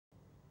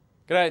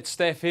G'day, it's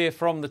Steph here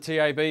from the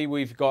TAB.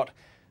 We've got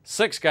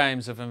 6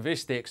 games of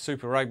Investec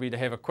Super Rugby to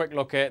have a quick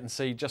look at and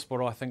see just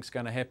what I think is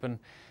going to happen.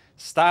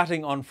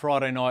 Starting on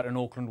Friday night in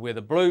Auckland, where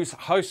the Blues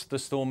host the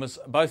Stormers.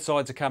 Both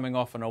sides are coming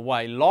off an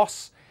away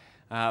loss.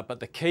 But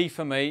the key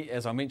for me,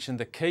 as I mentioned,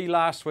 the key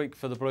last week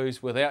for the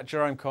Blues, without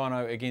Jerome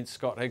Kaino against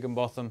Scott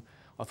Higginbotham,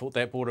 I thought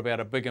that brought about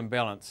a big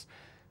imbalance.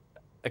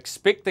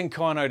 Expecting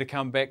Kaino to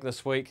come back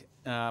this week,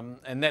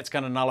 and that's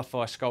going to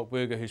nullify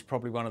Skulkberger, who's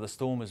probably one of the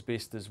Stormers'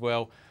 best as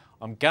well.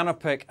 I'm going to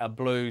pick a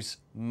Blues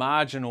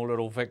marginal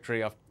little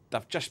victory.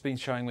 They've just been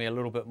showing me a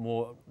little bit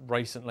more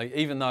recently.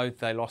 Even though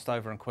they lost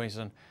over in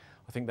Queensland,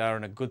 I think they're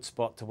in a good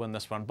spot to win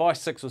this one by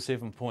 6 or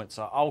 7 points.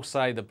 So I'll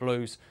say the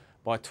Blues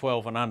by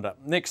 12 and under.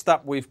 Next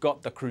up, we've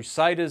got the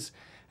Crusaders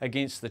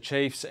against the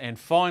Chiefs. And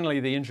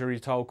finally, the injury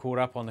toll caught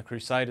up on the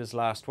Crusaders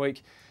last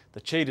week. The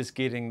Cheetahs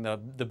getting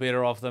the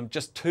better of them.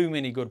 Just too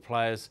many good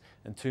players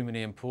and too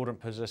many important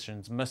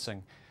positions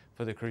missing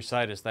for the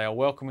Crusaders. They are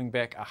welcoming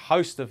back a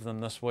host of them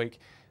this week.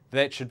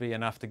 That should be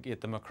enough to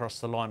get them across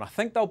the line. I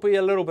think they'll be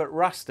a little bit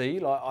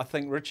rusty. I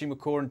think Richie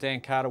McCaw and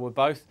Dan Carter were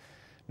both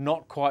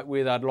not quite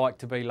where they'd like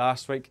to be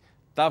last week.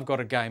 They've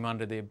got a game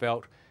under their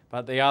belt,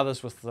 but the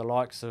others with the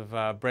likes of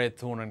Brad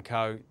Thorne and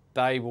co,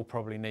 they will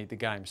probably need the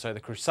game. So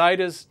the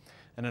Crusaders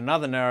and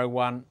another narrow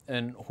one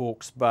in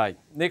Hawke's Bay.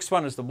 Next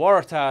one is the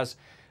Waratahs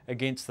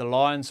against the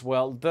Lions.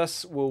 Well,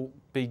 this will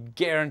be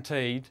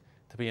guaranteed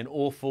to be an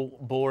awful,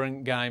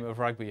 boring game of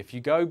rugby. If you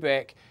go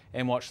back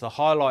and watch the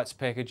highlights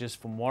packages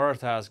from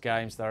Waratahs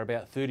games, they're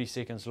about 30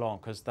 seconds long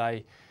because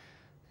they're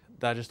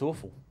just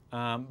awful.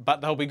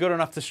 But they'll be good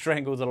enough to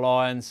strangle the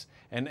Lions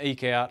and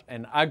eke out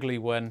an ugly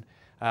win.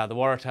 The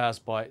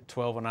Waratahs by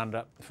 12 and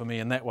under for me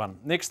in that one.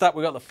 Next up,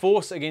 we've got the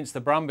Force against the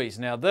Brumbies.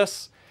 Now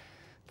this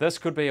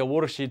could be a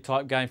watershed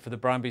type game for the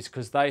Brumbies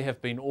because they have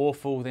been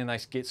awful, then they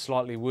get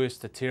slightly worse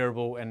to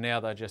terrible, and now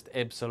they're just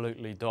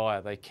absolutely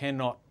dire. They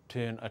cannot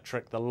turn a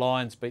trick. The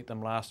Lions beat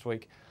them last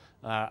week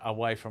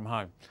away from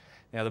home.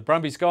 Now the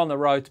Brumbies go on the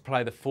road to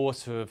play the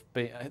Force,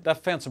 they've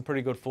found some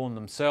pretty good form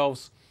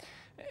themselves,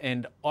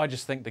 and I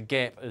just think the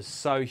gap is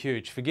so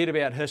huge. Forget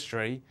about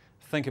history,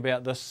 think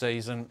about this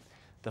season.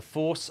 The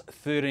Force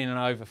 13 and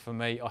over for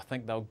me. I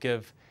think they'll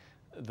give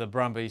the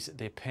Brumbies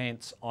their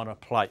pants on a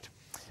plate.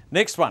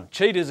 Next one,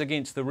 Cheetahs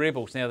against the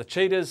Rebels. Now the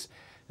Cheetahs,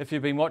 if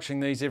you've been watching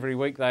these every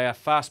week, they are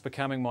fast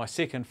becoming my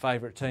second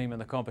favourite team in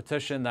the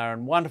competition. They're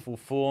in wonderful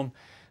form.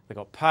 They've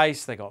got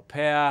pace, they've got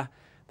power,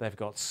 they've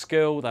got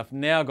skill, they've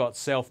now got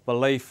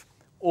self-belief.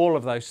 All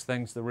of those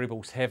things the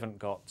Rebels haven't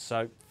got.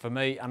 So for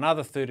me,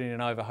 another 13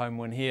 and over home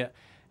win here,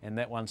 and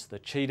that one's the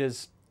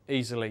Cheetahs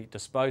easily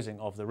disposing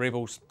of the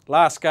Rebels.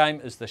 Last game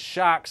is the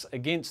Sharks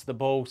against the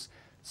Bulls.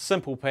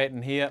 Simple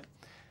pattern here.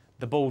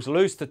 The Bulls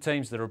lose to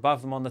teams that are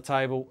above them on the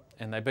table,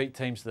 and they beat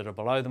teams that are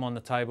below them on the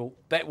table.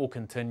 That will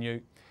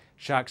continue.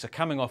 Sharks are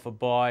coming off a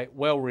bye,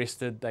 well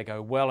rested. They go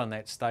well in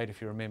that state.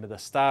 If you remember the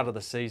start of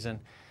the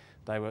season,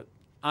 they were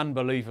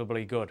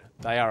unbelievably good.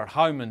 They are at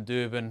home in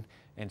Durban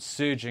and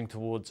surging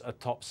towards a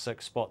top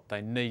 6 spot.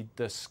 They need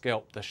this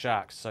scalp, the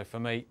Sharks. So for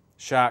me,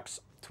 Sharks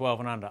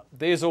 12 and under.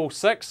 There's all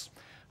 6.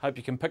 Hope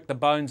you can pick the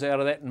bones out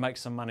of that and make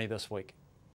some money this week.